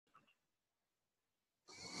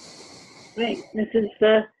Right. This is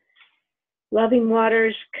the Loving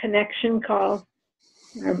Waters Connection Call,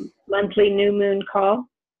 our monthly new moon call.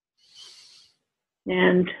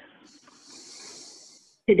 And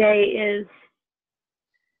today is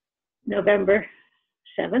November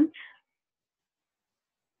 7th.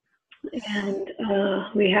 And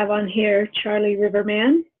we have on here Charlie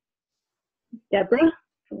Riverman, Deborah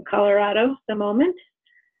from Colorado at the moment,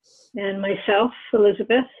 and myself,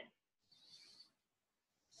 Elizabeth.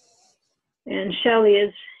 And Shelley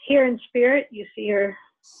is here in spirit. You see her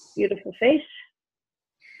beautiful face.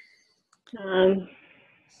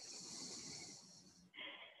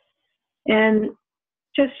 And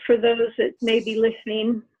just for those that may be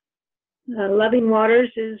listening, Loving Waters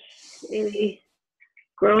is a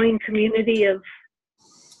growing community of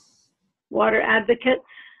water advocates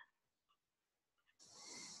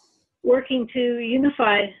working to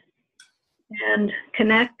unify and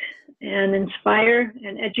connect and inspire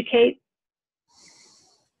and educate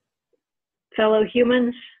fellow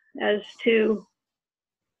humans as to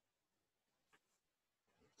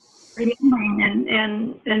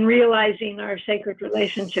remembering and realizing our sacred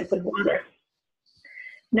relationship with water,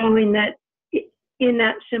 knowing that in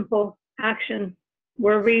that simple action,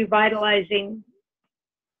 we're revitalizing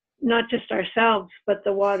not just ourselves, but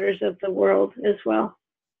the waters of the world as well.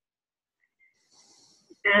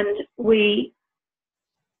 And we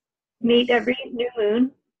meet every new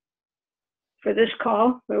moon for this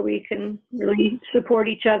call where we can really support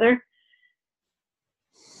each other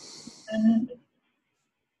and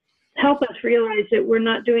help us realize that we're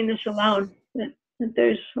not doing this alone, that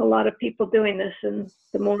there's a lot of people doing this, and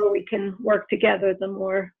the more we can work together, the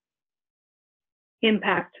more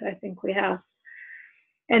impact I think we have.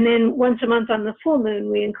 And then once a month on the full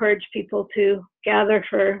moon, we encourage people to gather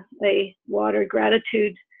for a water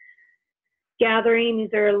gratitude gathering,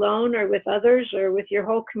 either alone or with others or with your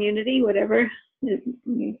whole community, whatever.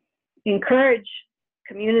 We encourage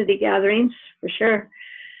community gatherings for sure,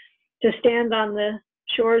 to stand on the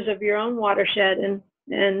shores of your own watershed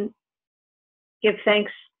and give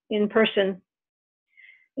thanks in person,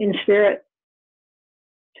 in spirit,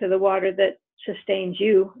 to the water that sustains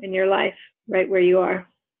you in your life right where you are.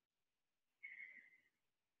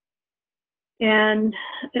 And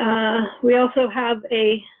we also have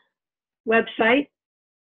a website,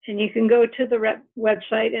 and you can go to the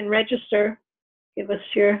website and register. Give us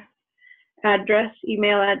your address,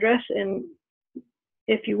 email address, and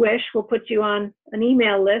if you wish, we'll put you on an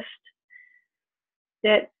email list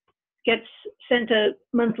that gets sent a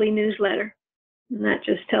monthly newsletter, and that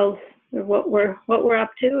just tells what we're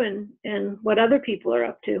up to and what other people are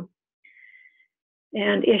up to,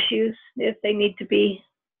 and issues if they need to be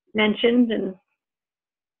mentioned. And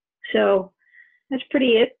so that's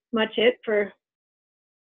pretty much it for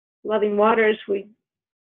Loving Waters. We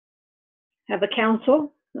have a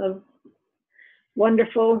council of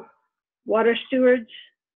wonderful water stewards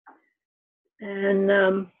and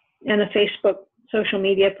a Facebook social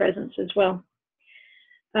media presence as well.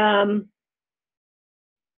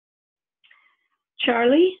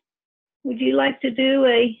 Charlie, would you like to do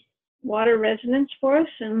a water resonance for us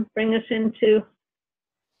and bring us into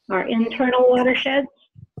our internal watersheds?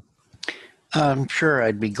 Sure,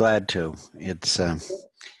 I'd be glad to. It's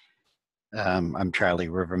I'm Charlie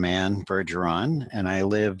Riverman Bergeron, and I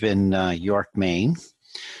live in York, Maine.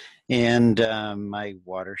 And my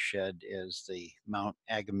watershed is the Mount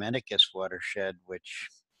Agamenticus watershed, which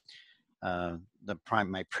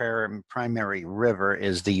my primary river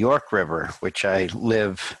is the York River, which I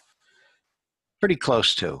live pretty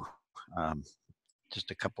close to,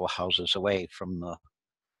 just a couple of houses away from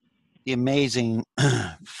the amazing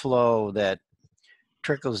flow that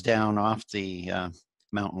trickles down off the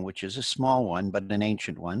mountain, which is a small one, but an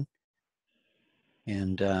ancient one.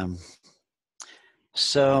 And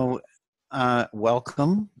so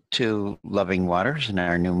welcome to Loving Waters and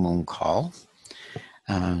our new moon call.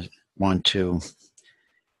 Want to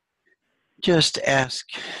just ask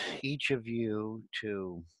each of you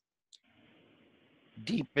to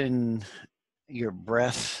deepen your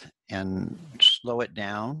breath and slow it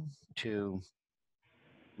down to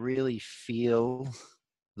really feel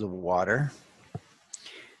the water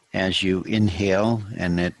as you inhale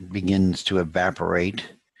and it begins to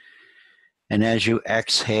evaporate. And as you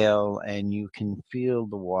exhale and you can feel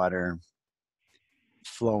the water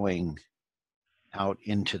flowing out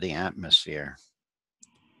into the atmosphere.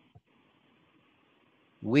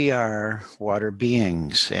 We are water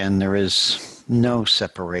beings, and there is no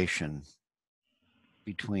separation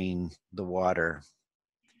between the water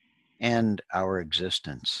and our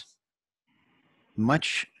existence.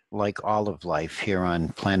 Much like all of life here on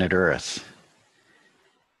planet Earth,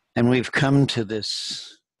 And we've come to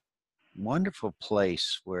this wonderful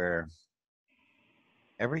place where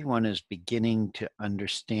everyone is beginning to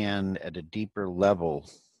understand at a deeper level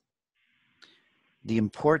the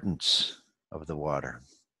importance of the water.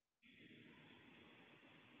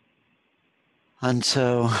 And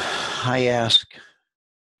so I ask,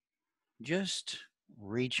 just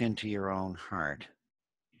reach into your own heart,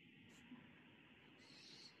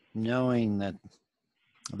 knowing that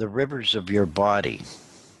the rivers of your body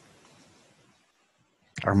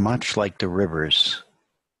are much like the rivers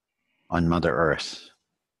on Mother Earth.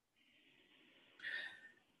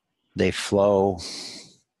 They flow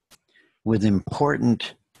with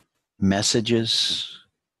important messages,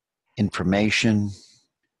 information,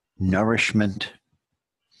 nourishment,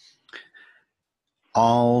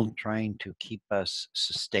 all trying to keep us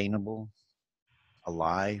sustainable,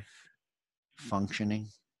 alive, functioning.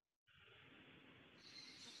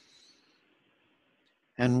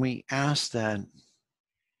 And we ask that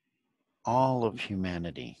all of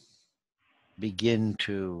humanity begin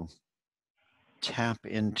to tap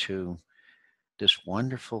into this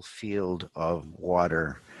wonderful field of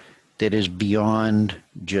water that is beyond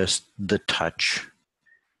just the touch,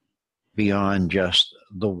 beyond just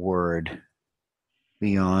the word,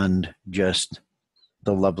 beyond just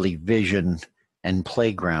the lovely vision and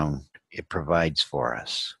playground it provides for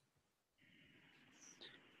us.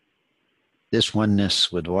 This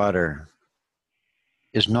oneness with water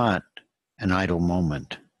is not an idle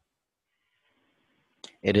moment.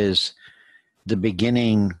 It is the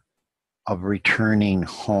beginning of returning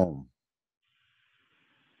home,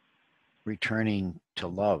 returning to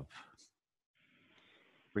love,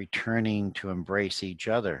 returning to embrace each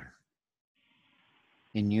other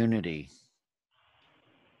in unity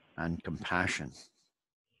and compassion.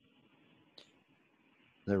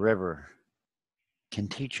 The river can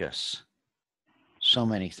teach us so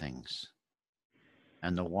many things,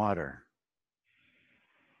 and the water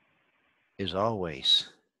is always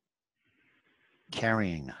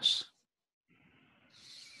carrying us.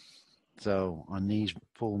 So on these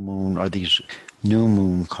full moon or these new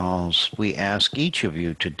moon calls, we ask each of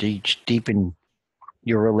you to deepen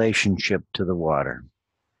your relationship to the water,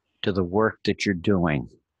 to the work that you're doing,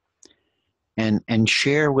 and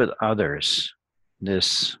share with others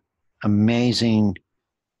this amazing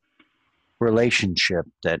relationship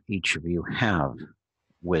that each of you have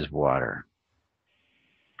with water.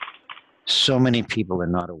 So many people are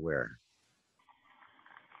not aware.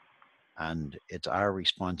 And it's our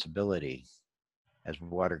responsibility as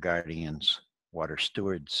water guardians, water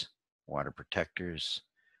stewards, water protectors,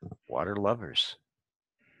 water lovers,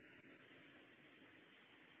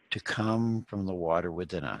 to come from the water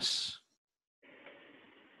within us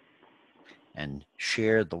and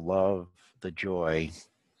share the love, the joy,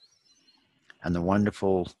 and the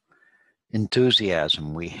wonderful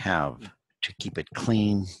enthusiasm we have to keep it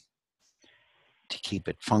clean, to keep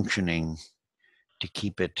it functioning, to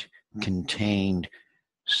keep it contained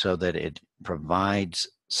so that it provides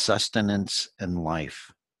sustenance and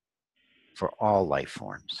life for all life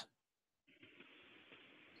forms.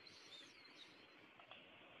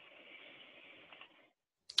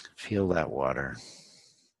 Feel that water.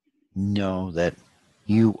 Know that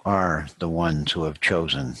you are the ones who have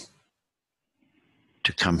chosen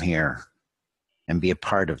to come here and be a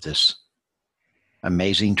part of this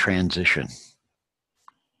amazing transition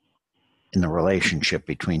in the relationship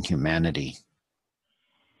between humanity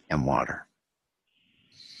and water.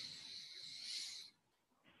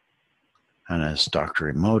 And as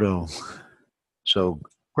Dr. Emoto so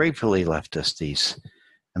gratefully left us these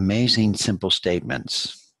amazing simple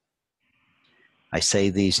statements, I say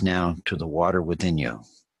these now to the water within you.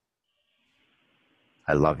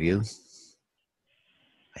 I love you.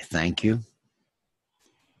 I thank you.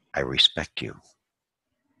 I respect you.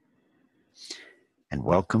 And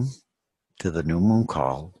welcome to the new moon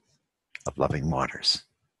call of Loving Waters.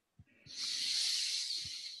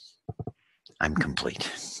 I'm complete.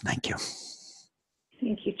 Thank you.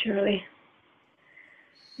 Thank you, Charlie.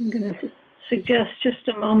 I'm going to suggest just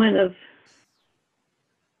a moment of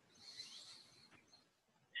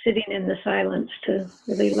sitting in the silence to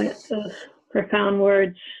really let those profound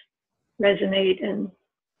words resonate and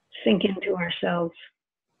sink into ourselves,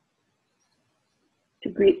 to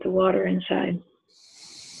greet the water inside.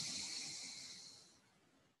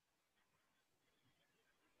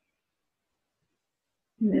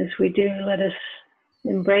 And as we do, let us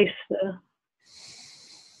embrace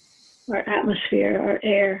our atmosphere, our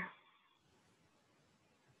air,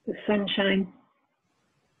 the sunshine,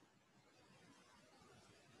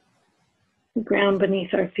 the ground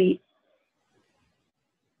beneath our feet.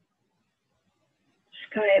 Just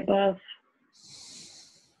sky above,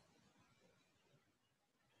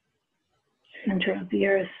 center of the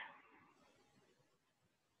earth.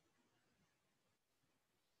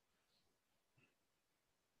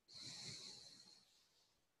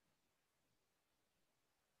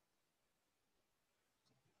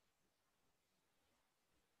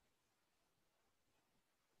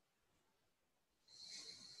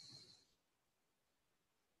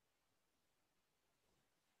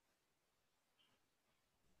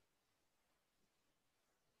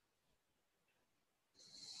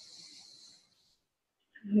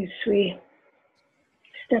 As we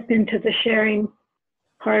step into the sharing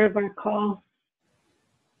part of our call,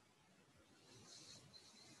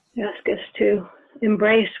 ask us to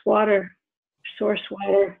embrace water, source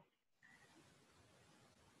water,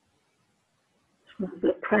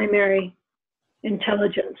 the primary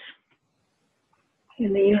intelligence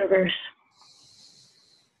in the universe.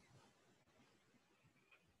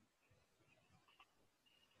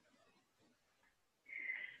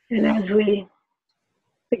 And as we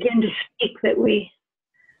begin to speak, that we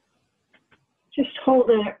just hold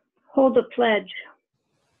a pledge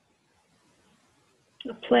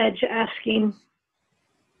asking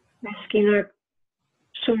our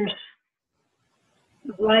source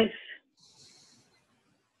of life,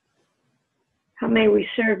 how may we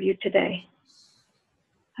serve you today?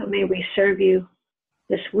 How may we serve you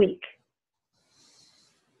this week?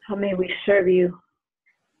 How may we serve you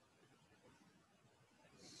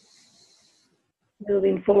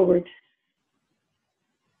moving forward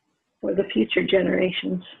for the future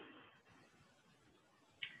generations?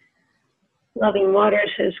 Loving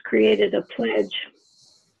Waters has created a pledge,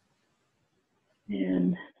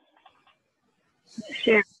 and I'll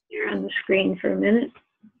share it here on the screen for a minute.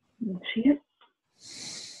 You can see it.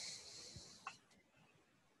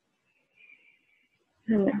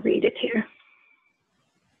 I'm going to read it here.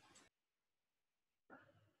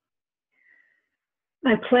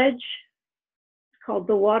 I pledge, it's called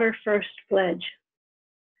the Water First Pledge.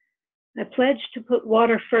 I pledge to put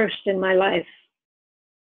water first in my life,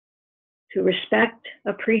 to respect,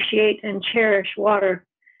 appreciate, and cherish water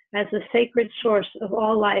as a sacred source of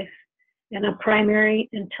all life and a primary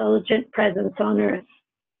intelligent presence on earth.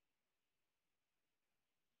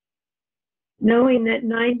 Knowing that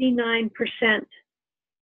 99%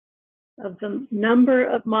 of the number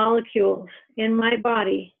of molecules in my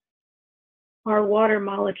body are water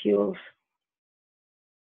molecules.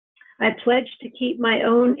 I pledge to keep my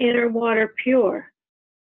own inner water pure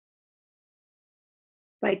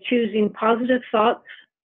by choosing positive thoughts,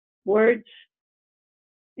 words,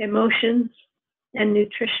 emotions, and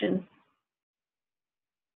nutrition.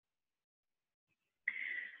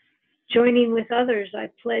 Joining with others, I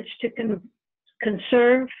pledge to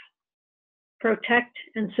conserve, protect,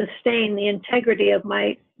 and sustain the integrity of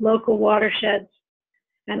my local watersheds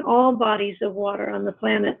and all bodies of water on the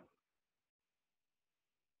planet.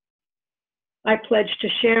 I pledge to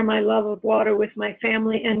share my love of water with my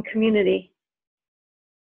family and community,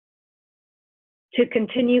 to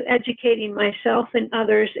continue educating myself and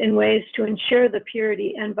others in ways to ensure the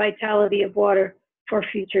purity and vitality of water for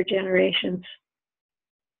future generations.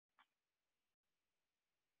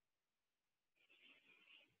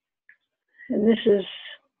 And this is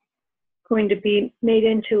going to be made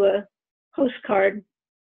into a postcard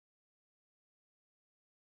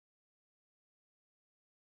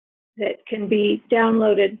that can be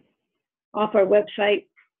downloaded off our website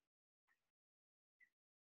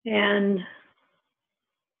and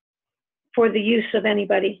for the use of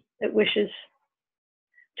anybody that wishes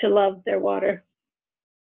to love their water.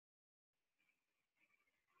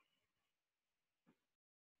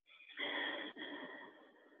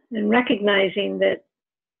 And recognizing that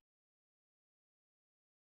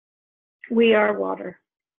we are water.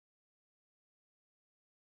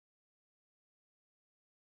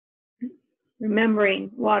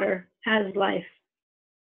 Remembering water as life.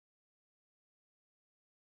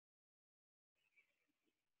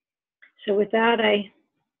 So with that, I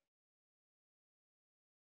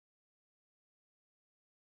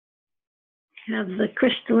have the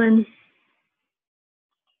crystalline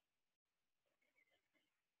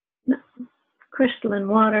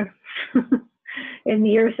water in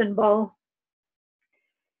the earthen bowl,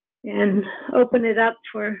 and open it up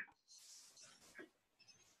for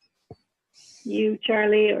you,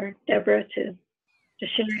 Charlie, or Deborah, to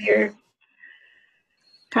share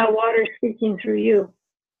how water is speaking through you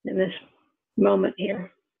in this moment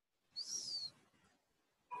here.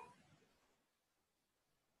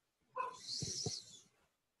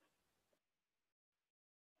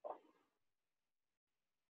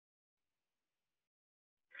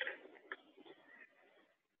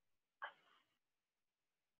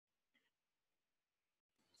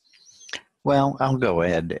 Well, I'll go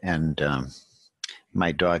ahead and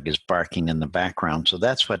my dog is barking in the background. So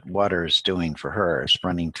that's what water is doing for her, is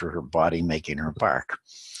running through her body, making her bark.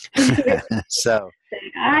 So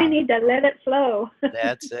I uh, need to let it flow.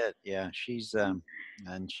 that's it. Yeah, she's a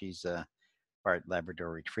part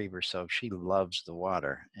Labrador Retriever, so she loves the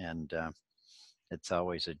water, and it's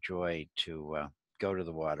always a joy to go to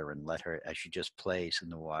the water and let her, as she just plays in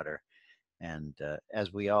the water. And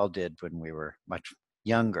as we all did when we were much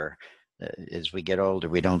younger, as we get older,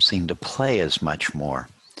 we don't seem to play as much more.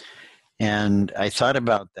 And I thought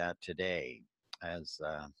about that today as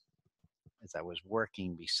I was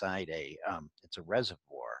working beside it's a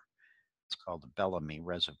reservoir. It's called the Bellamy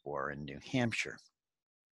Reservoir in New Hampshire.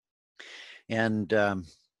 And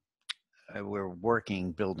we're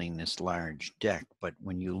working building this large deck, but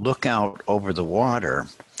when you look out over the water,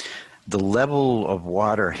 the level of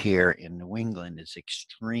water here in New England is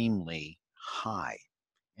extremely high.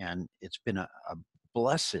 And it's been a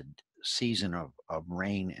blessed season of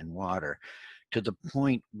rain and water to the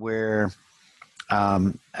point where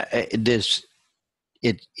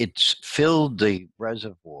it's filled the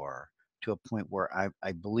reservoir to a point where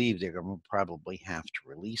I believe they're going to probably have to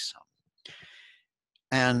release some.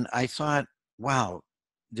 And I thought, wow,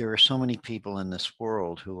 there are so many people in this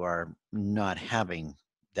world who are not having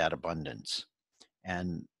that abundance.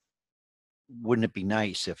 And wouldn't it be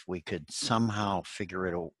nice if we could somehow figure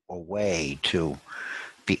it a way to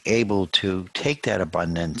be able to take that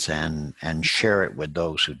abundance and share it with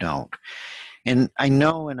those who don't? And I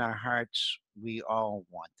know in our hearts we all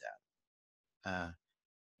want that.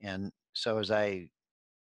 And so as I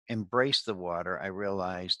embraced the water, I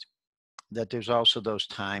realized that there's also those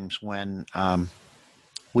times when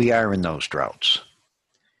we are in those droughts,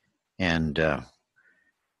 and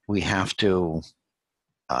we have to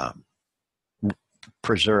uh,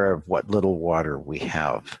 preserve what little water we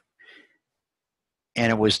have.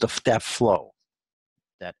 And it was that flow,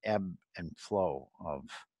 that ebb and flow of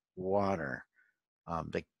water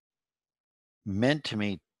that meant to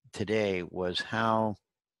me today was how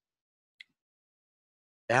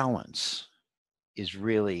balance is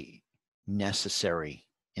really necessary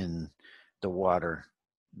in the water,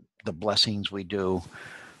 the blessings we do,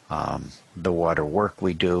 the water work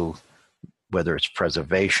we do, whether it's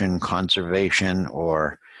preservation, conservation,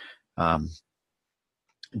 or um,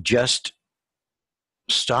 just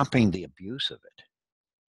stopping the abuse of it.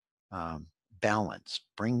 Balance,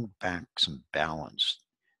 bring back some balance.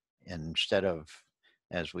 And instead of,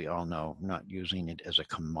 as we all know, not using it as a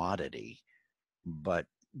commodity, but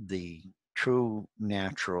the true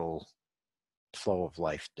natural flow of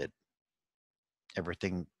life that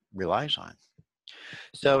everything relies on.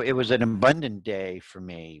 So it was an abundant day for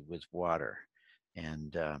me with water,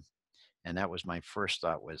 and that was my first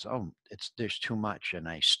thought was, oh, there's too much, and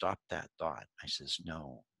I stopped that thought. I says,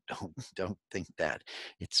 no, don't think that.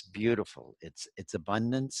 It's beautiful. It's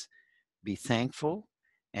abundance. Be thankful,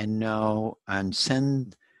 and know and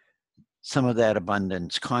send some of that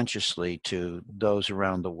abundance consciously to those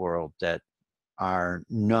around the world that are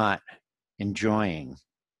not enjoying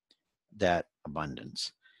that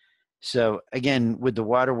abundance. So again, with the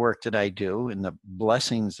water work that I do and the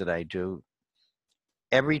blessings that I do,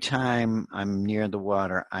 every time I'm near the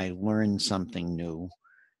water, I learn something new,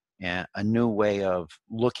 and a new way of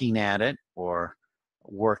looking at it or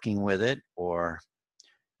working with it or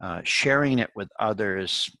sharing it with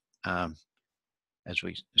others, as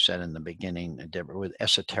we said in the beginning, with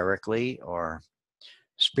esoterically or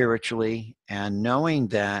spiritually, and knowing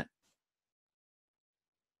that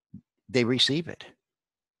they receive it.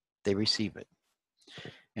 They receive it.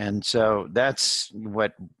 And so that's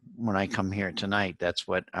what, when I come here tonight, that's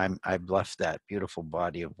what I've left that beautiful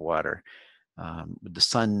body of water. With the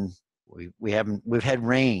sun, we've had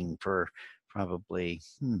rain for probably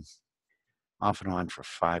off and on for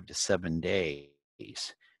 5 to 7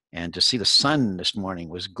 days. And to see the sun this morning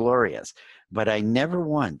was glorious. But I never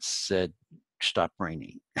once said, stop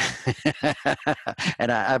raining.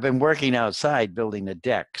 And I've been working outside building a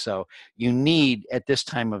deck. So you need, at this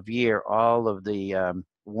time of year, all of the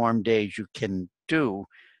warm days you can do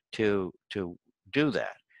to do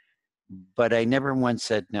that. But I never once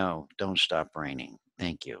said, no, don't stop raining.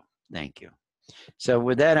 Thank you. Thank you. So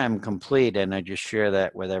with that, I'm complete. And I just share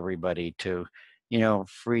that with everybody to,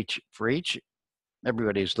 for each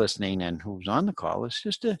everybody who's listening and who's on the call, is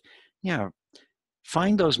just to,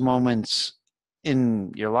 find those moments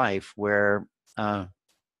in your life where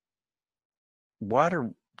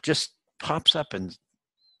water just pops up, and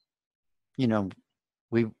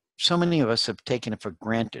we so many of us have taken it for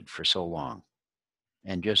granted for so long,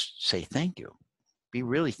 and just say thank you. Be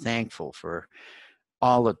really thankful for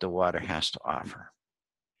all that the water has to offer.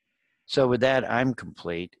 So with that, I'm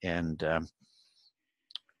complete, and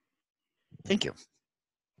thank you.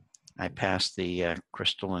 I pass the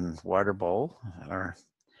crystalline water bowl, or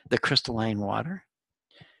the crystalline water,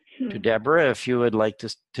 to Deborah, if you would like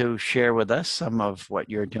to share with us some of what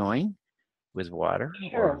you're doing with water.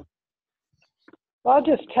 Sure. Well, I'll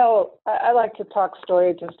just tell, I like to talk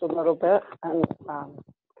story just a little bit. And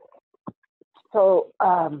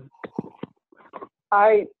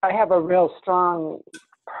I have a real strong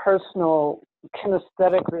personal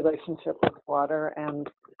kinesthetic relationship with water, and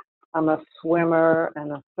I'm a swimmer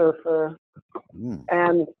and a surfer.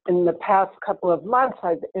 And in the past couple of months,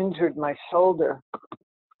 I've injured my shoulder,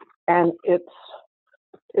 and it's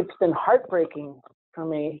been heartbreaking for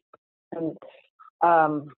me, and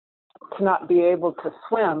to not be able to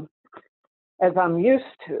swim as I'm used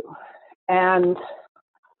to. And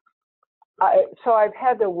so I've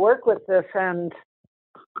had to work with this, and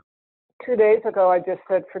 2 days ago I just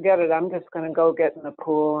said, forget it, I'm just going to go get in the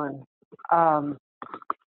pool, and I'm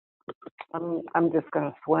just going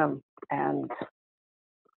to swim. And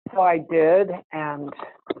so I did, and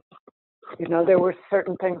you know, there were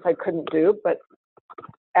certain things I couldn't do, but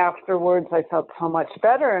afterwards I felt so much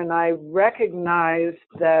better, and I recognized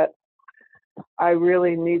that I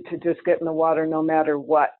really need to just get in the water no matter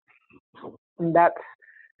what. And that's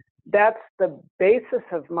the basis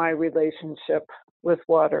of my relationship with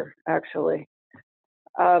water, actually.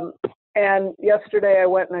 And yesterday I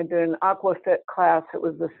went and I did an aquafit class. It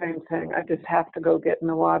was the same thing. I just have to go get in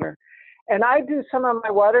the water. And I do some of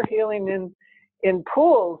my water healing in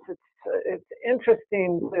pools. It's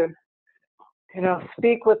interesting to, you know,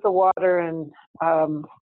 speak with the water and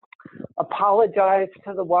apologize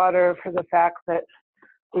to the water for the fact that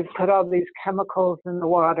we've put all these chemicals in the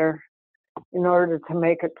water in order to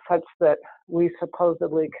make it such that we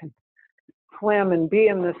supposedly can swim and be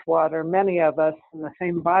in this water, many of us in the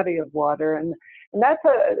same body of water. And that's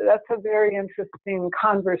a very interesting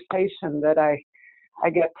conversation that I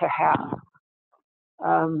get to have.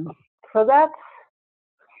 So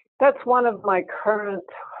that's one of my current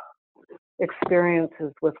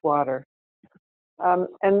experiences with water.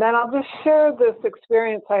 And then I'll just share this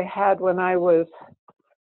experience I had when I was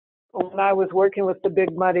working with the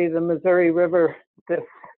Big Muddy, the Missouri River, this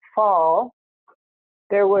fall.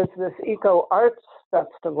 There was this Eco Arts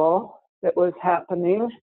Festival that was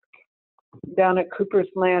happening down at Cooper's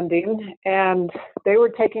Landing, and they were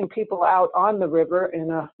taking people out on the river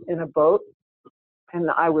in a boat,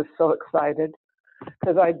 and I was so excited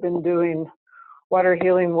because I'd been doing water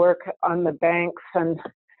healing work on the banks, and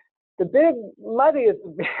the Big Muddy is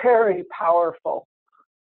a very powerful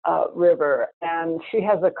river, and she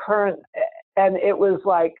has a current, and it was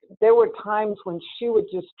like there were times when she would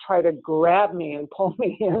just try to grab me and pull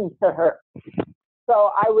me into her.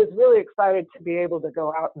 So I was really excited to be able to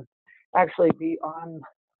go out and actually be on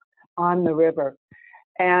the river.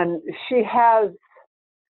 And she has,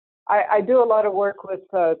 I do a lot of work with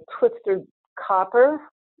twisted copper,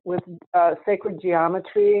 with sacred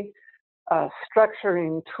geometry,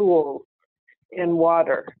 structuring tools in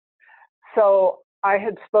water. So I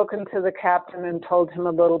had spoken to the captain and told him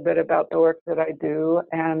a little bit about the work that I do,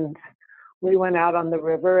 and we went out on the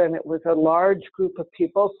river, and it was a large group of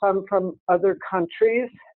people, some from other countries,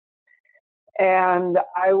 and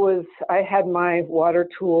I had my water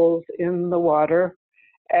tools in the water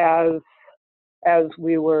as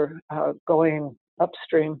we were going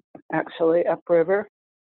upstream, actually upriver.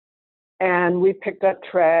 And we picked up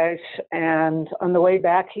trash, and on the way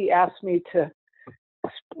back, he asked me to,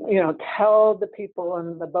 you know, tell the people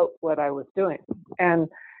on the boat what I was doing. And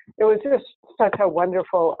it was just such a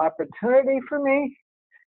wonderful opportunity for me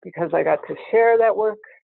because I got to share that work.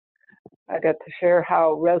 I got to share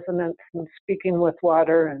how resonance and speaking with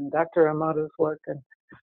water and Dr. Amado's work. And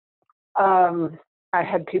I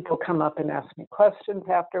had people come up and ask me questions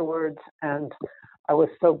afterwards, and I was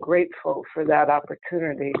so grateful for that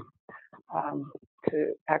opportunity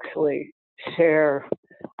to actually share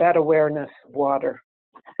that awareness of water.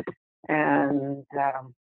 And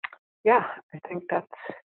yeah, I think that's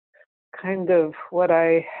kind of what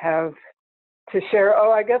I have to share.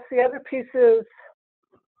 Oh, I guess the other piece is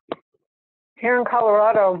here in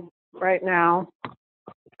Colorado right now,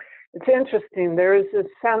 it's interesting. There is this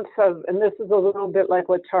sense of, and this is a little bit like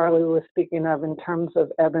what Charlie was speaking of in terms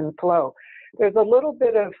of ebb and flow. There's a little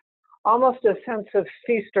bit of almost a sense of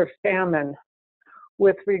feast or famine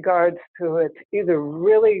with regards to it's either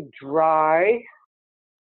really dry,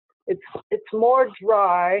 it's more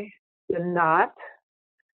dry than not,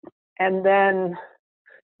 and then,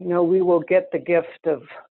 you know, we will get the gift of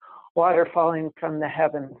water falling from the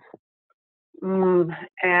heavens.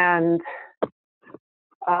 And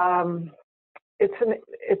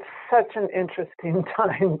it's such an interesting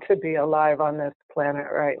time to be alive on this planet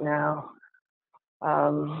right now.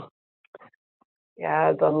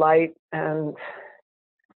 Yeah, the light and,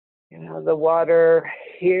 you know, the water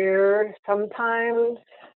here sometimes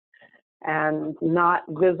and not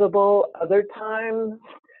visible other times.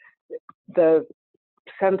 The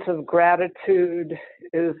sense of gratitude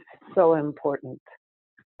is so important.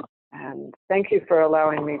 And thank you for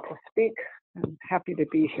allowing me to speak. I'm happy to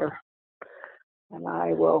be here. And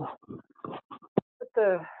I will put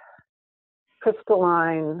the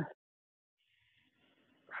crystalline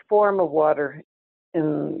form of water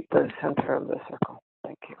in the center of the circle.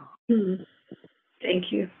 Thank you.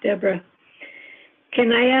 Thank you, Deborah.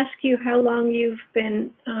 Can I ask you how long you've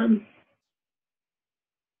been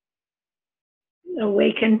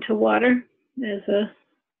awakened to water as a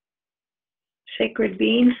sacred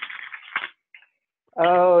being?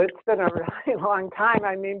 Oh, it's been a really long time.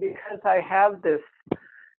 I mean, because I have this,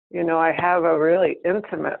 you know, I have a really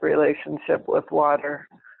intimate relationship with water.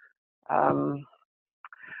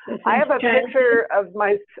 I have a picture of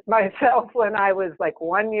myself when I was like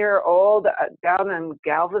 1 year old down in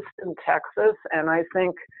Galveston, Texas, and I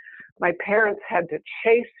think my parents had to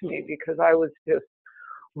chase me because I was just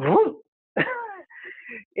whoop,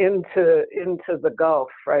 into the Gulf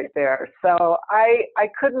right there. So I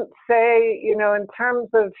couldn't say, you know, in terms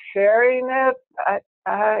of sharing it,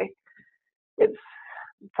 it's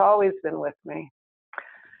always been with me.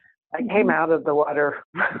 I came out of the water.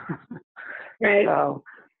 Right. So,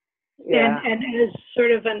 yeah. And as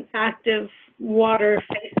sort of an active water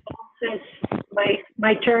faithful, that's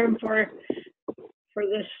my term for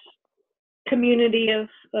this community of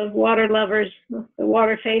water lovers, the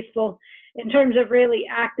water faithful, in terms of really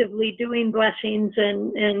actively doing blessings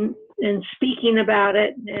and speaking about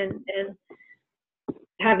it and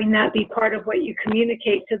having that be part of what you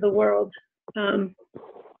communicate to the world.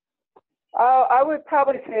 I would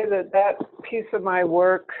probably say that piece of my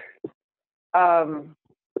work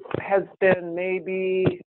has been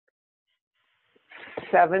maybe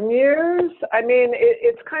 7 years. I mean,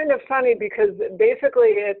 it's kind of funny because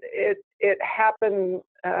basically it happened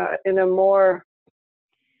in a more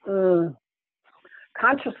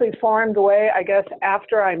consciously formed way, I guess,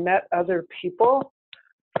 after I met other people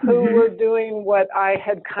who were doing what I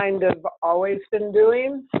had kind of always been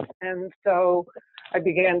doing. And so I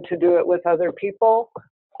began to do it with other people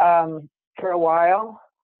for a while.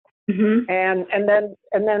 And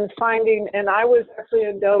then finding, and I was actually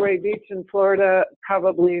in Delray Beach in Florida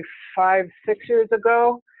probably 5-6 years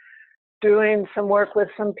ago, doing some work with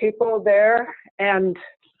some people there. And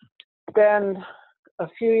then a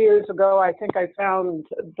few years ago, I think I found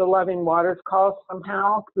the Loving Waters call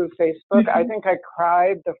somehow through Facebook. I think I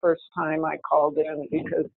cried the first time I called in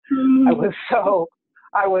because I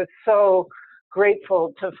was so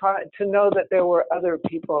grateful to know that there were other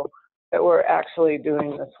people that were actually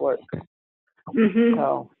doing this work.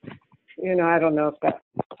 So, you know, I don't know if that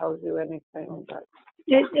tells you anything, but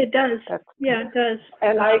it does. Yeah, it does.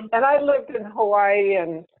 And I lived in Hawaii,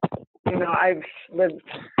 and you know, I've lived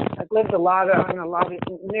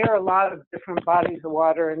near a lot of different bodies of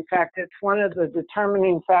water. In fact, it's one of the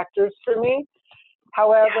determining factors for me.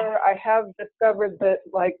 However, I have discovered that,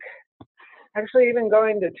 like, actually even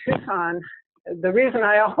going to Tucson, the reason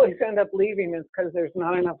I always end up leaving is because there's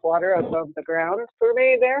not enough water above the ground for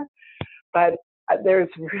me there. But there's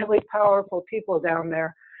really powerful people down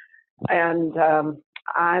there, and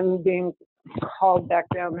I'm being called back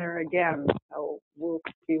down there again. So we'll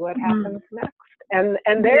see what happens next. And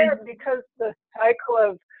there, because the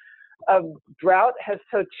cycle of drought has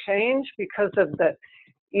so changed because of the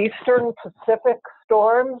Eastern Pacific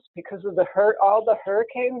storms, because of all the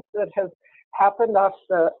hurricanes that have happened off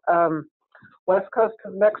the west coast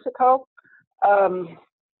of Mexico.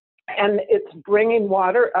 And it's bringing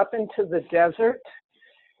water up into the desert.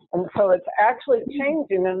 And so it's actually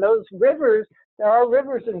changing. And those rivers, there are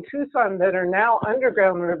rivers in Tucson that are now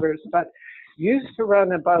underground rivers, but used to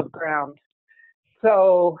run above ground.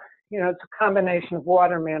 So, you know, it's a combination of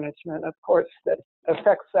water management, of course, that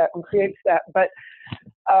affects that and creates that. But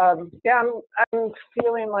yeah, I'm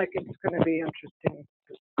feeling like it's going to be interesting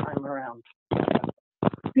this time around.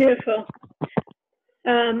 Beautiful.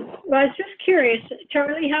 Well, I was just curious,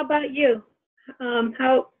 Charlie, how about you?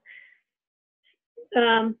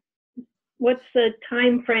 What's the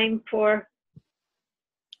time frame for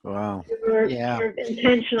your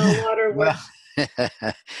intentional water work?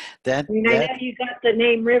 That I know you got the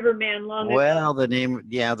name Riverman long ago. Well, the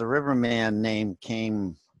Riverman name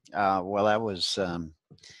came. That was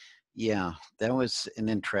that was an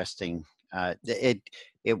interesting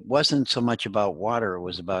It wasn't so much about water; it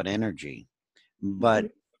was about energy. But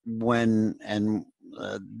when and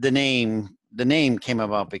the name came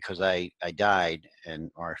about because I died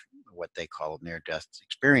and or what they call near death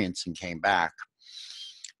experience and came back,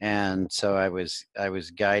 and so I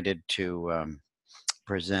was guided to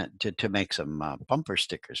present to make some bumper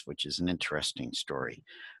stickers, which is an interesting story.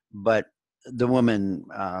 But the woman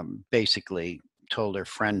basically told her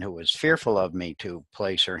friend who was fearful of me to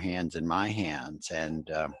place her hands in my hands and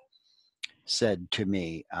said to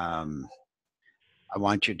me, I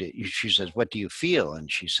want you to, she says, what do you feel?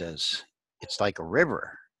 And she says, it's like a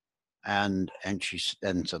river. And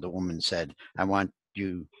so the woman said, I want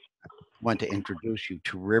to introduce you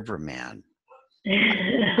to Riverman.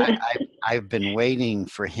 I've been waiting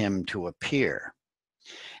for him to appear.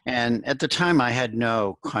 And at the time, I had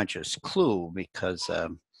no conscious clue because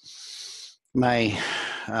my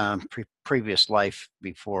previous life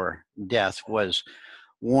before death was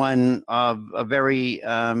one of a very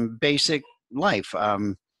basic life.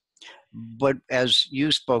 But as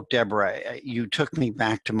you spoke, Deborah, you took me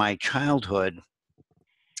back to my childhood.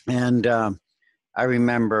 And I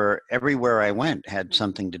remember everywhere I went had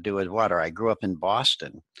something to do with water. I grew up in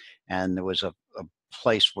Boston, and there was a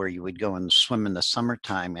place where you would go and swim in the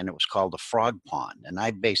summertime, and it was called the Frog Pond. And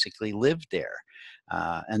I basically lived there.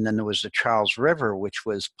 And then there was the Charles River, which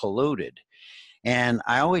was polluted. And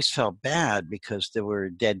I always felt bad because there were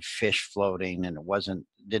dead fish floating, and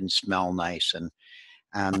didn't smell nice. And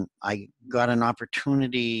I got an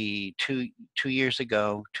opportunity two years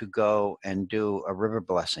ago to go and do a river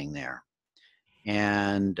blessing there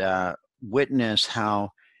and witness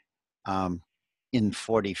how in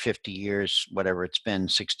 40, 50 years, whatever it's been,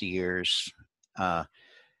 60 years,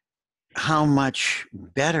 how much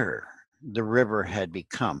better the river had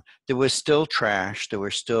become. There was still trash. There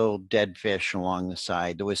were still dead fish along the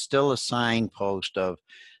side. There was still a signpost of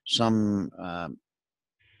some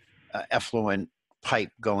effluent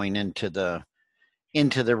pipe going into the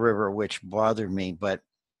river, which bothered me. But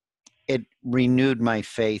it renewed my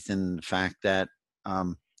faith in the fact that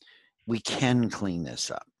we can clean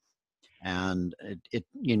this up. And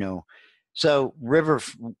so river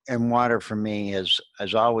and water for me has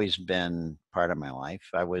always been part of my life.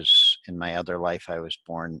 In my other life, I was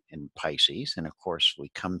born in Pisces, and of course we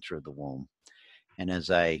come through the womb. And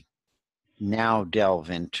as I now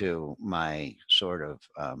delve into my sort of,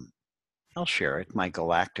 I'll share it, my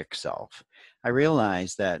galactic self, I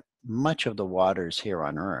realize that much of the waters here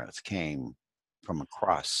on Earth came from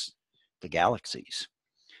across the galaxies.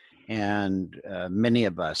 And many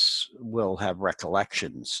of us will have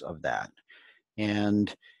recollections of that.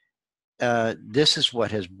 And this is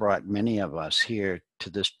what has brought many of us here to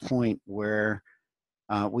this point where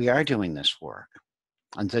we are doing this work.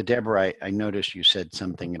 And so, Deborah, I noticed you said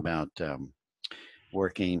something about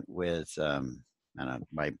working with,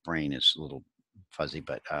 my brain is a little fuzzy,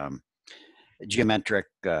 but geometric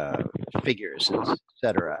figures,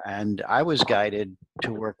 etc. And I was guided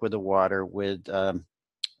to work with the water with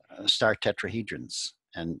star tetrahedrons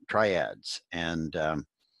and triads, and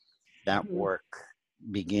that work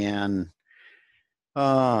began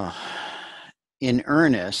in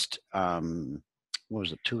earnest. What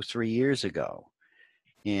was it, 2-3 years ago?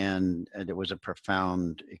 And it was a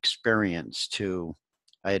profound experience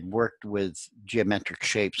I had worked with geometric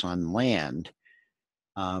shapes on land,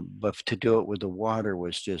 but to do it with the water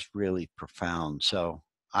was just really profound. So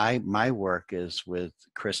my work is with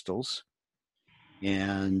crystals.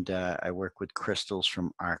 And I work with crystals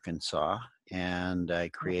from Arkansas, and I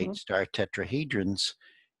create star tetrahedrons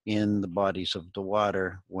in the bodies of the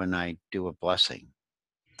water when I do a blessing.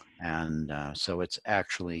 And so it's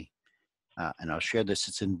actually, and I'll share this,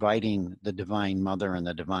 it's inviting the Divine Mother and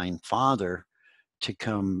the Divine Father to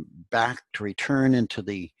come back, to return into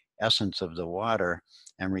the essence of the water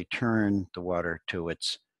and return the water to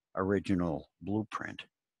its original blueprint.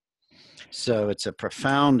 So it's a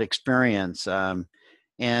profound experience, and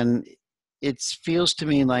it feels to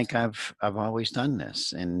me like I've always done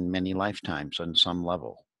this in many lifetimes on some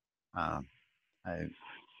level.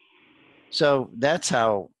 So that's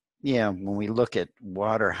how, when we look at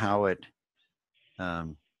water, how it,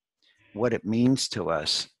 what it means to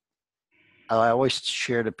us. I always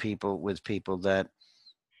share with people that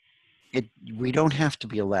we don't have to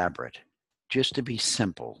be elaborate, just to be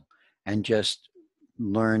simple and just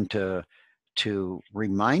learn to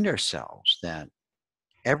remind ourselves that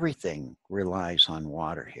everything relies on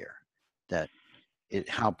water here, that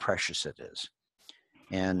how precious it is.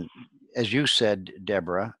 And as you said,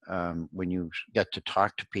 Deborah, when you get to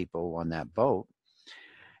talk to people on that boat,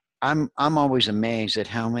 I'm always amazed at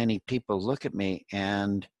how many people look at me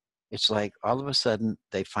and it's like all of a sudden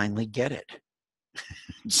they finally get it.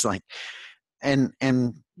 It's like, and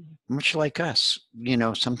much like us,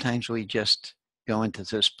 sometimes we just go into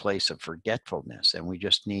this place of forgetfulness, and we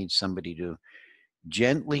just need somebody to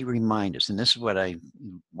gently remind us. And this is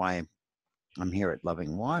why I'm here at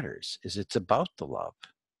Loving Waters, is it's about the love.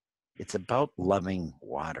 It's about loving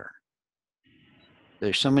water.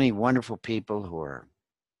 There's so many wonderful people who are,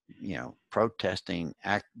 protesting,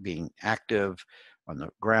 being active on the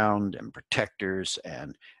ground and protectors,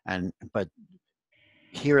 but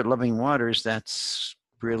here at Loving Waters, that's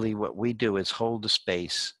really what we do, is hold the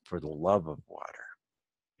space for the love of water.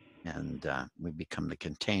 And we become the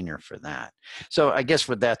container for that. So I guess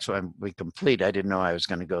with that, we complete. I didn't know I was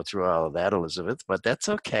going to go through all of that, Elizabeth, but that's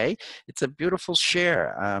okay. It's a beautiful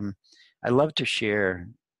share. I love to share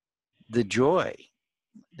the joy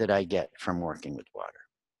that I get from working with water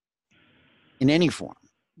in any form.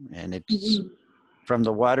 And it's from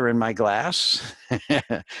the water in my glass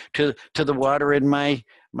to the water in my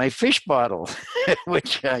fish bottle,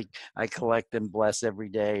 which I collect and bless every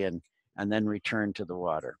day and then return to the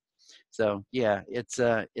water. So yeah,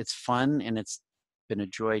 it's fun, and it's been a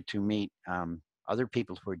joy to meet other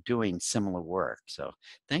people who are doing similar work. So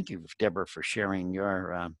thank you, Deborah, for sharing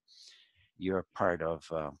your part of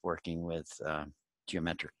working with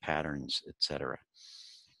geometric patterns, etc.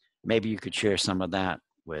 Maybe you could share some of that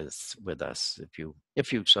with us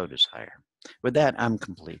if you so desire. With that, I'm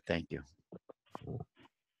complete. Thank you.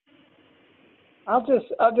 I'll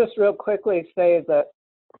just real quickly say that,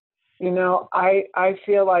 I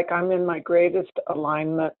feel like I'm in my greatest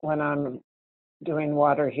alignment when I'm doing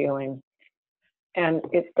water healing. And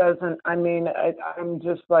it doesn't, I'm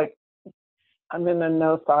just like, I'm in a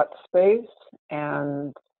no thought space,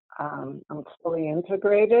 and I'm fully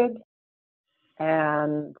integrated,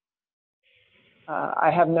 and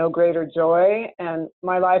I have no greater joy. And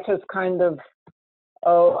my life is kind of,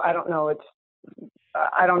 I don't know,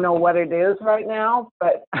 I don't know what it is right now,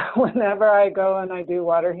 but whenever I go and I do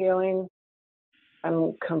water healing,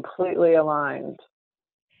 I'm completely aligned.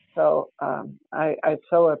 So I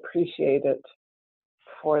so appreciate it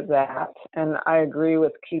for that. And I agree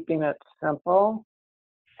with keeping it simple.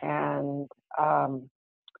 And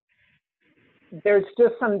there's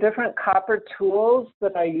just some different copper tools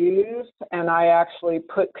that I use, and I actually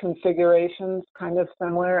put configurations kind of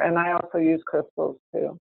similar. And I also use crystals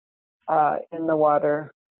too in the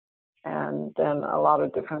water, and then a lot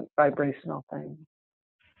of different vibrational things.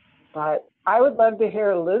 But I would love to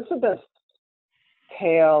hear Elizabeth's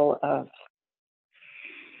tale of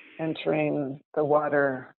entering the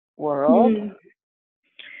water world.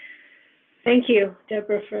 Thank you,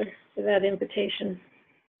 Deborah, for that invitation.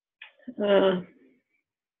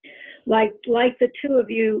 Like the two of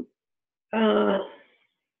you, I've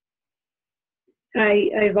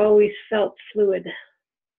always felt fluid.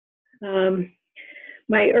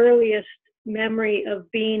 My earliest memory of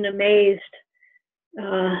being amazed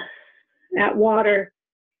at water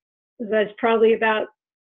was probably about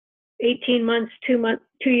 18 months, 2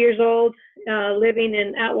 years old, living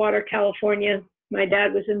in Atwater, California. My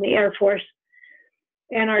dad was in the Air Force,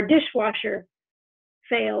 and our dishwasher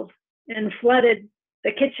failed and flooded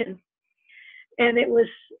the kitchen. And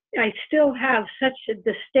I still have such a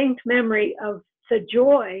distinct memory of the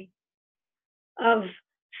joy of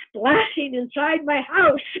splashing inside my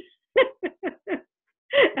house.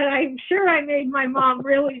 And I'm sure I made my mom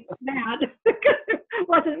really mad because it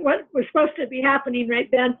wasn't what was supposed to be happening right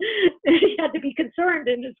then. And she had to be concerned,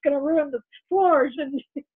 and it's going to ruin the floors.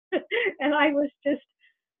 And I was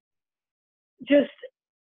just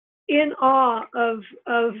in awe of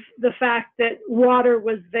the fact that water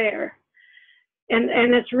was there.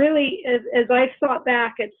 And it's really, as I've thought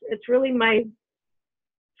back, it's really my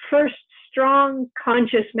first strong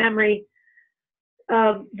conscious memory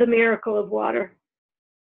of the miracle of water.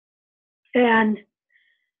 And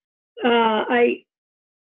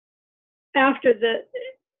after the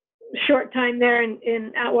short time there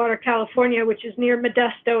in Atwater, California, which is near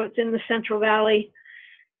Modesto, it's in the Central Valley,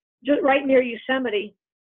 just right near Yosemite.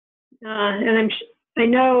 And I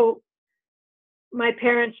know my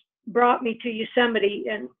parents brought me to Yosemite,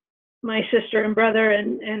 and my sister and brother,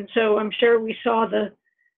 and so I'm sure we saw the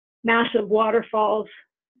massive waterfalls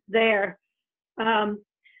there.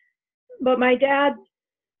 But my dad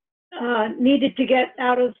needed to get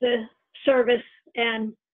out of the service,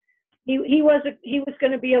 and he was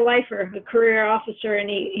going to be a lifer, a career officer, and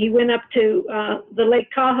he went up to the Lake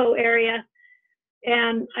Tahoe area,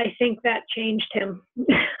 and I think that changed him.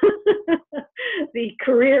 The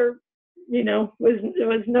career,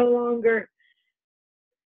 was no longer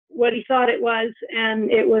what he thought it was, and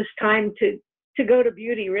it was time to to go to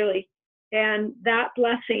beauty, really. And that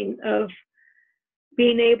blessing of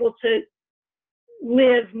being able to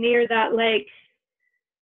live near that lake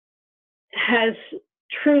has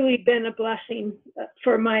truly been a blessing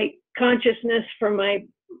for my consciousness, for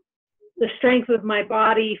the strength of my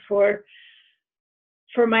body, for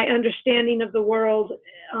my understanding of the world.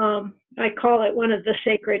 I call it one of the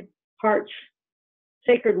sacred hearts,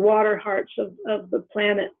 sacred water hearts of the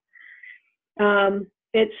planet.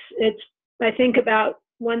 It's I think about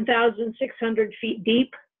 1,600 feet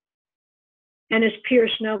deep, and it's pure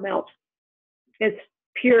snow melt. It's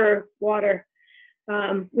pure water.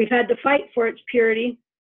 We've had to fight for its purity.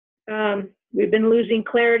 We've been losing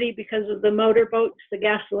clarity because of the motor boats, the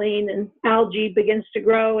gasoline, and algae begins to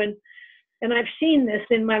grow. And I've seen this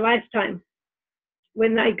in my lifetime.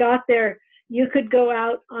 When I got there, you could go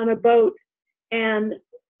out on a boat and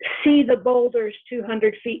see the boulders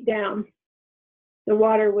 200 feet down. The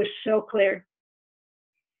water was so clear.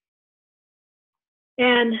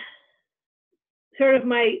 And sort of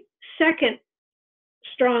my second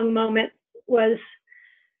strong moment was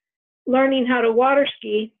learning how to water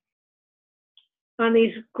ski on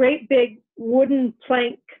these great big wooden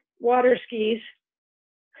plank water skis.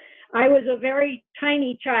 I was a very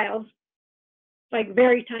tiny child, like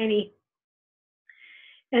very tiny.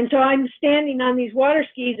 And so I'm standing on these water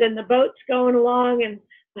skis and the boat's going along and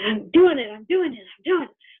I'm doing it.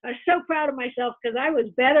 I was so proud of myself because I was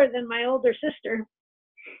better than my older sister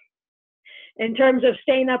in terms of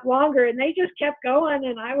staying up longer, and they just kept going,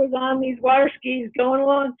 and I was on these water skis going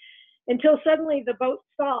along until suddenly the boat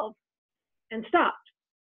stalled and stopped.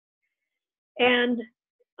 And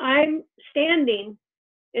I'm standing,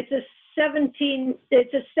 it's a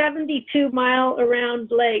 72 mile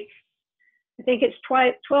around lake. I think it's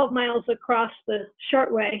 12 miles across the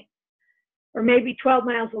short way, or maybe 12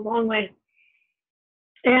 miles the long way.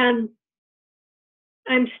 And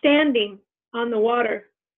I'm standing on the water,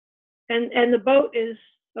 and the boat is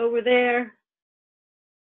over there.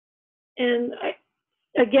 And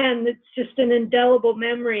again, it's just an indelible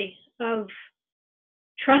memory of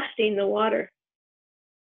trusting the water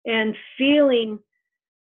and feeling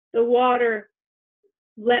the water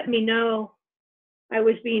let me know I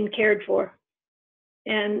was being cared for.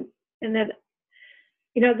 And that,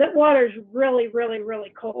 that water is really, really, really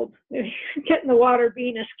cold. Getting the water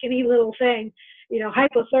being a skinny little thing,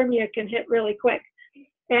 hypothermia can hit really quick.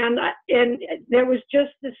 And there was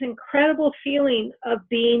just this incredible feeling of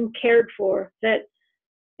being cared for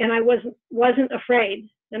and I wasn't afraid.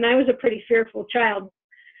 And I was a pretty fearful child.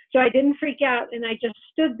 So I didn't freak out, and I just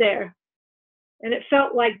stood there, and it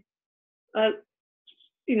felt like a,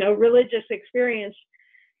 religious experience.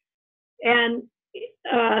 And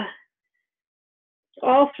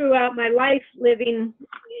all throughout my life living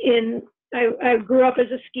I grew up as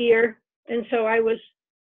a skier, and so I was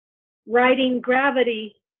riding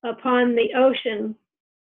gravity upon the ocean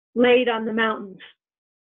laid on the mountains.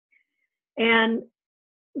 And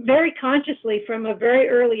very consciously from a very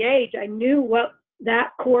early age, I knew what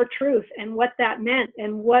that core truth and what that meant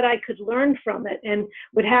and what I could learn from it, and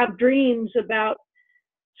would have dreams about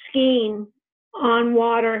skiing on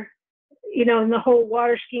water, and the whole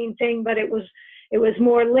water skiing thing, but it was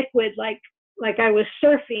more liquid, like I was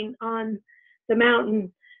surfing on the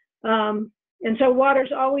mountain. And so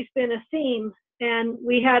water's always been a theme. And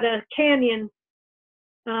we had a canyon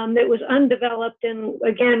that was undeveloped, and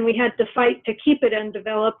again, we had to fight to keep it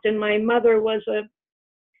undeveloped. And my mother was a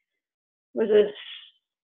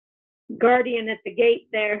guardian at the gate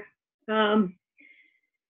there. And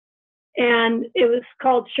it was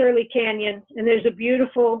called Shirley Canyon, and there's a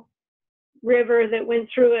beautiful river that went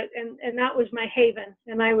through it, and that was my haven.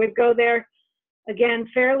 And I would go there again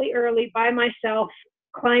fairly early by myself,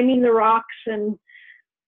 climbing the rocks and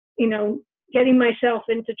getting myself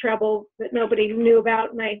into trouble that nobody knew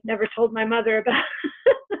about, and I never told my mother about.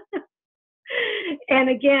 And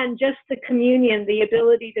again, just the communion, the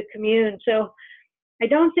ability to commune. So I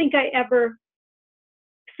don't think I ever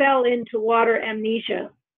fell into water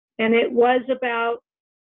amnesia. And it was about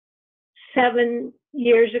 7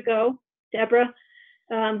 years ago, Deborah,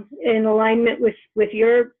 in alignment with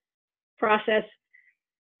your process,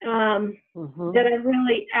 that I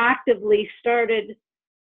really actively started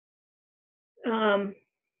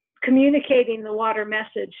communicating the water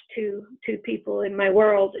message to people in my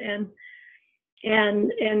world, and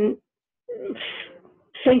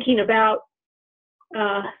thinking about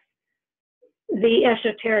the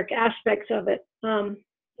esoteric aspects of it.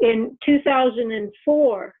 In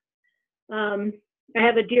 2004, I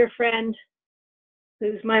have a dear friend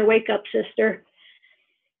who's my wake-up sister,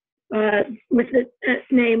 with the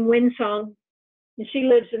name Winsong, and she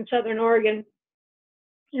lives in Southern Oregon.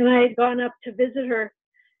 and I had gone up to visit her,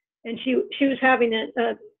 and she was having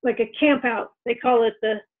like a camp out. They call it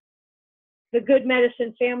the Good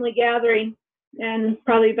Medicine Family Gathering, and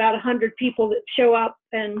probably about 100 people that show up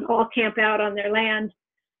and all camp out on their land.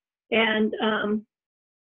 And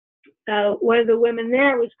one of the women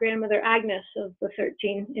there was Grandmother Agnes of the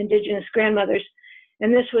 13 Indigenous grandmothers.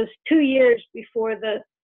 And this was 2 years before the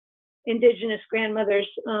Indigenous grandmothers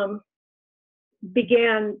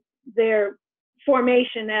began their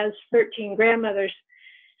formation as 13 grandmothers.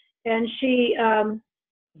 And she,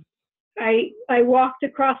 I walked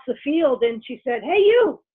across the field and she said, "Hey,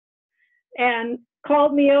 you," and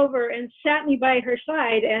called me over and sat me by her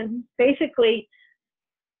side and basically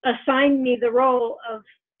assigned me the role of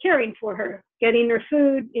caring for her, getting her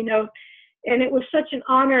food, you know, and it was such an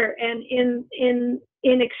honor. And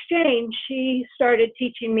in exchange, she started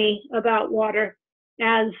teaching me about water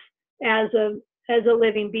as a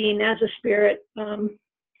living being, as a spirit,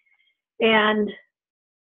 and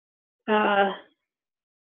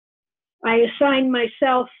I assigned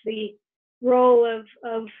myself the role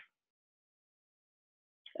of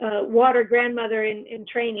water grandmother in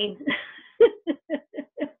training.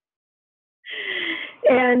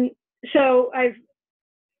 And so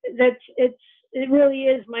it really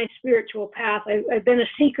is my spiritual path. I've been a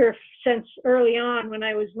seeker since early on. When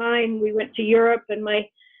I was 9, we went to Europe, and my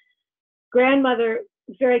grandmother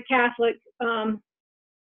was very Catholic,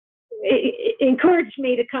 encouraged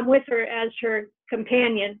me to come with her as her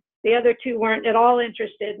companion. The other 2 weren't at all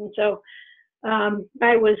interested, and so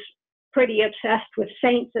I was pretty obsessed with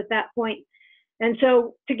saints at that point. And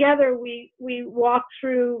so together we walked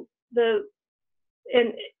through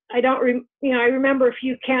and I remember a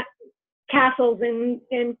few castles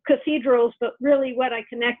and cathedrals, but really what I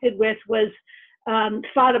connected with was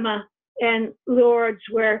Fatima and Lourdes,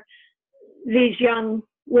 where these young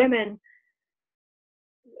women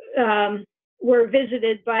were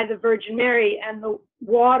visited by the Virgin Mary, and the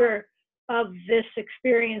water of this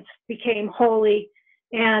experience became holy,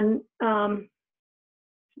 and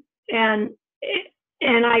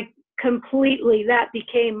I completely, that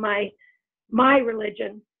became my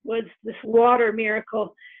religion, was this water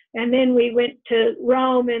miracle. And then we went to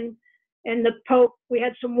Rome, and the Pope, we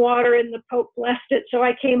had some water, and the Pope blessed it, so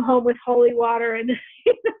I came home with holy water. And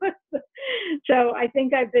so I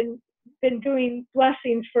think I've been doing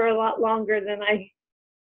blessings for a lot longer than I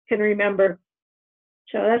can remember.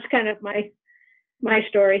 So that's kind of my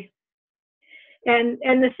story. And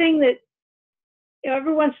the thing that,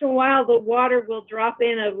 every once in a while, the water will drop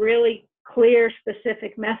in a really clear,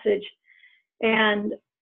 specific message. And,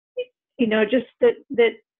 just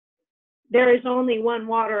that there is only one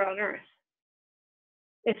water on earth.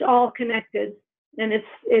 It's all connected. And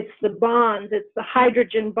it's the bonds, it's the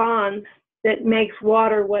hydrogen bonds that makes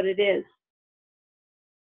water what it is.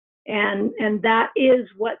 And that is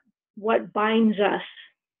what binds us,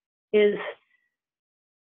 is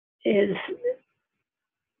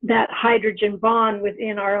that hydrogen bond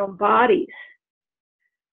within our own bodies.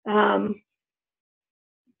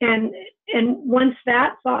 And once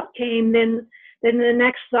that thought came, then the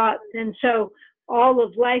next thought, and so all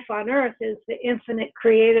of life on earth is the infinite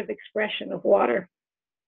creative expression of water.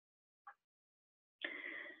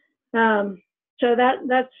 So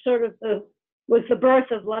that's sort of was the birth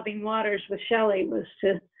of Loving Waters with Shelley, was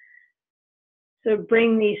to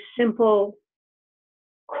bring these simple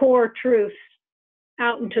core truths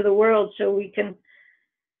out into the world so we can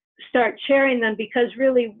start sharing them. Because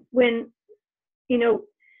really, when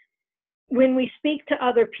we speak to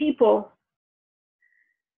other people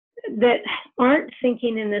that aren't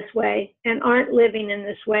thinking in this way and aren't living in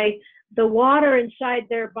this way, the water inside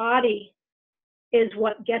their body is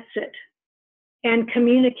what gets it and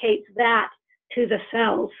communicates that to the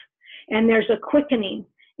cells. And there's a quickening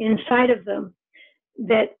inside of them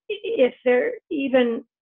that if they're even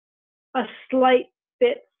a slight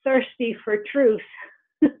bit thirsty for truth,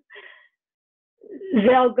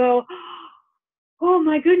 they'll go, "Oh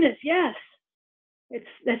my goodness, yes.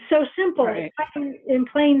 That's so simple. Right. It's in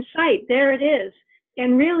plain sight. There it is."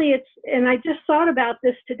 And really, and I just thought about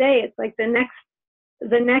this today. It's like the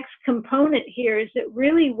next component here is that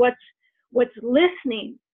really what's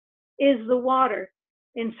listening is the water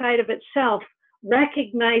inside of itself,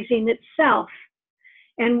 recognizing itself.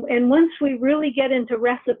 And once we really get into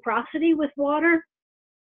reciprocity with water,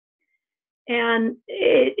 and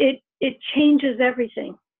it changes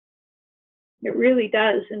everything. It really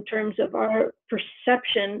does, in terms of our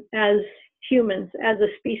perception as humans, as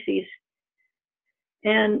a species.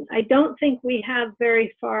 And I don't think we have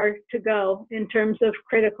very far to go in terms of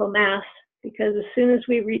critical mass, because as soon as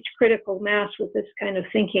we reach critical mass with this kind of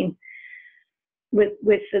thinking, with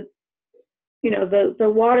the, the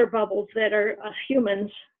water bubbles that are us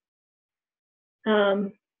humans,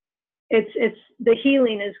 it's the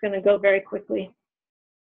healing is going to go very quickly.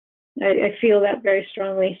 I feel that very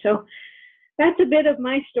strongly. So that's a bit of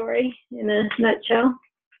my story in a nutshell.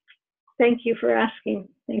 Thank you for asking.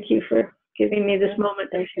 Thank you for giving me this moment.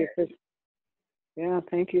 Thank you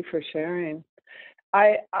for sharing.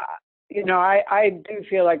 I do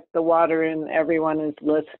feel like the water in everyone is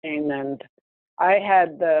listening, and I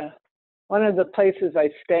had one of the places I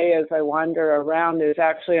stay as I wander around is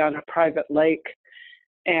actually on a private lake,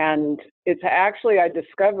 and it's actually, I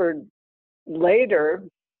discovered later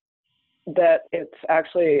that it's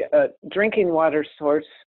actually a drinking water source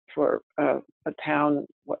for a town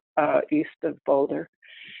east of Boulder.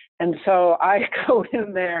 And so I go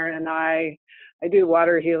in there and I do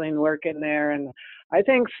water healing work in there. And I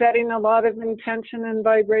think setting a lot of intention and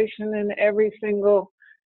vibration in every single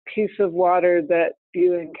piece of water that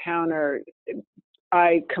you encounter,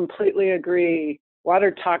 I completely agree.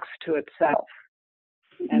 Water talks to itself,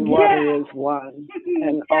 and water is one,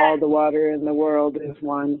 and all the water in the world is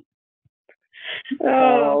one.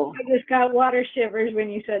 Oh, I just got water shivers when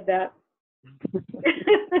you said that.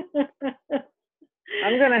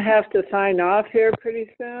 I'm going to have to sign off here pretty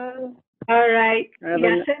soon. All right. I have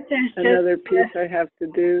Yes, another piece I have to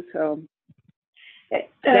do, so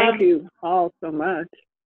thank you all so much.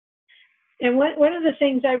 And one of the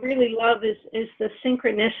things I really love is the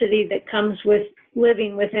synchronicity that comes with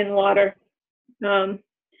living within water.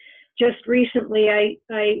 Just recently, I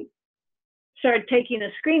started taking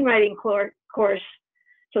a screenwriting course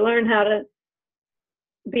to learn how to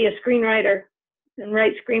be a screenwriter and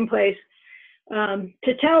write screenplays,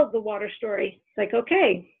 to tell the water story. It's like,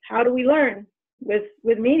 okay, how do we learn with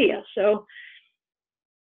media? So,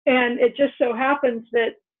 and it just so happens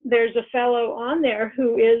that there's a fellow on there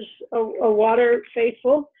who is a water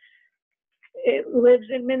faithful. It lives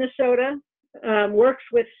in Minnesota, works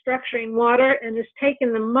with structuring water, and has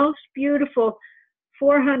taken the most beautiful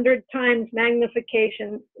 400 times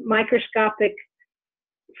magnification microscopic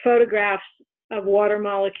photographs of water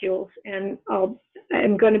molecules, and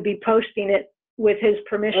I'm going to be posting it with his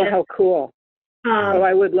permission. Oh, how cool.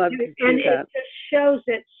 I would love to see that. And it just shows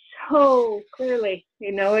it so clearly.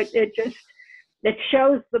 It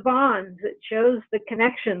shows the bonds, it shows the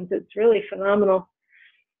connections. It's really phenomenal.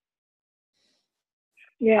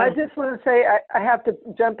 Yeah. I just want to say, I have to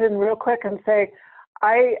jump in real quick and say,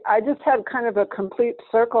 I just had kind of a complete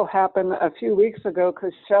circle happen a few weeks ago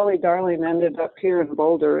because Shelley Darling ended up here in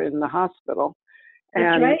Boulder in the hospital.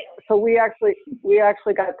 And right. So we actually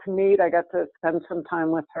got to meet. I got to spend some time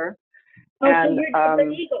with her. Oh, and, so you're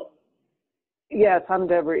Deborah Eagle. Yes, I'm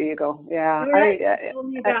Deborah Eagle. Yeah. Right. Tell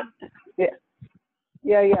me about.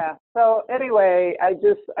 Yeah. So anyway, I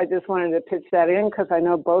just wanted to pitch that in because I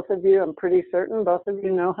know both of you. I'm pretty certain both of you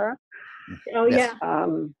know her. Oh, yes. Yeah.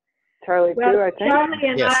 Charlie too, I think. Charlie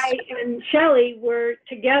and yes. I and Shelley were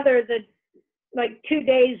together 2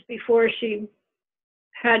 days before she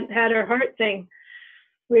had her heart thing.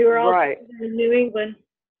 We were all right in New England.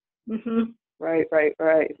 Mm-hmm. Right.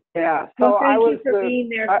 Yeah. Well, so thank I was you for being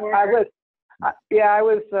there for her. I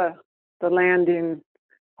was the landing,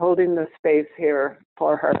 holding the space here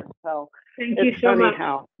for her. So thank it's you so funny much.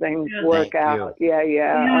 how things Yeah. work Thank out. you.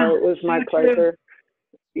 Yeah. Oh, it was my so pleasure.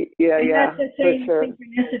 Yeah, and that's the same for sure.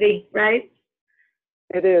 synchronicity, right?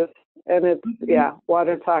 It is, and it's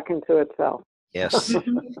water talking to itself. Yes.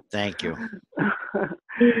 Thank you.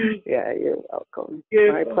 Yeah, you're welcome.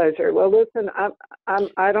 Beautiful. My pleasure. Well, listen,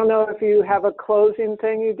 I don't know if you have a closing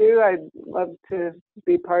thing you do. I'd love to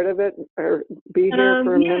be part of it or be here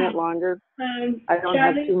for a minute longer. I don't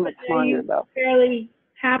have too much longer though. Fairly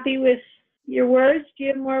happy with your words. Do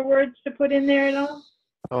you have more words to put in there at all?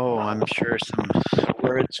 Oh, I'm sure some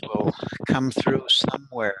words will come through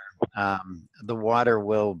somewhere. The water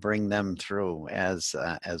will bring them through as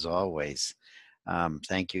always.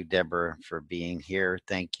 Thank you, Deborah, for being here.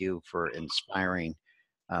 Thank you for inspiring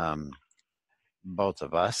both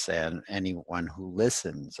of us and anyone who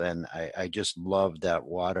listens. And I just love that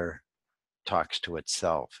water talks to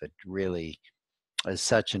itself. It really is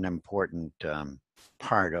such an important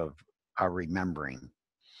part of our remembering.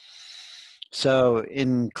 So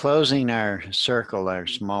in closing our circle, our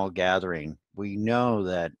small gathering, we know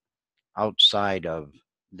that outside of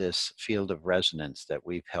this field of resonance that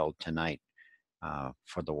we've held tonight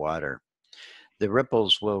for the water, the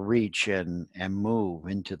ripples will reach and move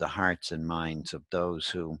into the hearts and minds of those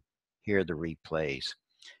who hear the replays.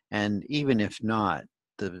 And even if not,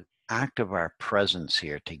 the act of our presence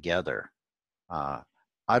here together,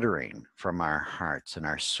 uttering from our hearts and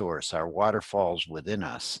our source, our waterfalls within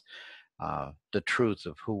us, the truth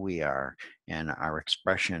of who we are and our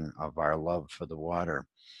expression of our love for the water.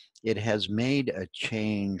 It has made a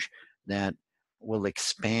change that will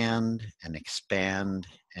expand and expand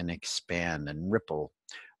and expand and ripple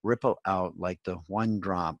out like the one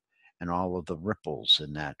drop and all of the ripples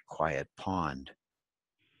in that quiet pond.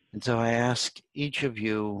 And so I ask each of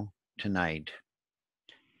you tonight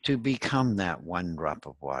to become that one drop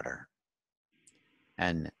of water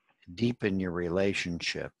and deepen your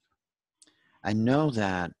relationship. I know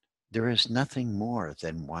that there is nothing more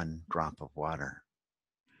than one drop of water,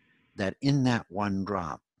 that in that one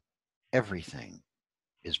drop, everything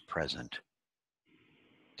is present.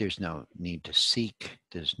 There's no need to seek,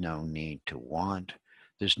 there's no need to want,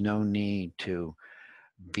 there's no need to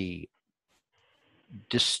be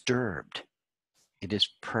disturbed. It is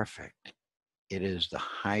perfect. It is the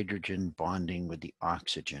hydrogen bonding with the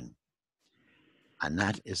oxygen. And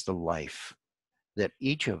that is the life that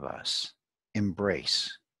each of us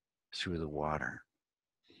embrace through the water.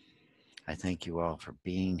 I thank you all for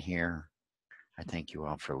being here. I thank you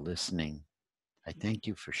all for listening. I thank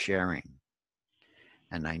you for sharing.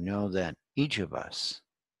 And I know that each of us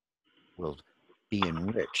will be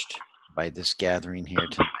enriched by this gathering here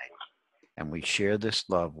tonight. And we share this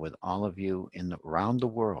love with all of you around the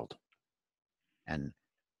world. And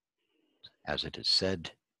as it is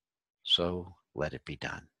said, so let it be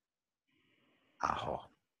done. Aho.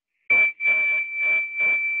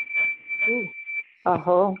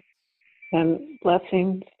 Aho, and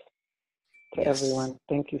blessings to Yes. everyone.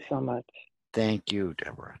 Thank you so much. Thank you,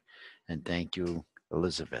 Deborah. And thank you,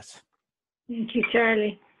 Elizabeth. Thank you,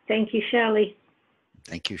 Charlie. Thank you, Shelley.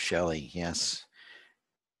 Thank you, Shelley. Yes.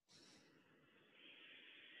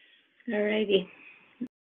 All righty.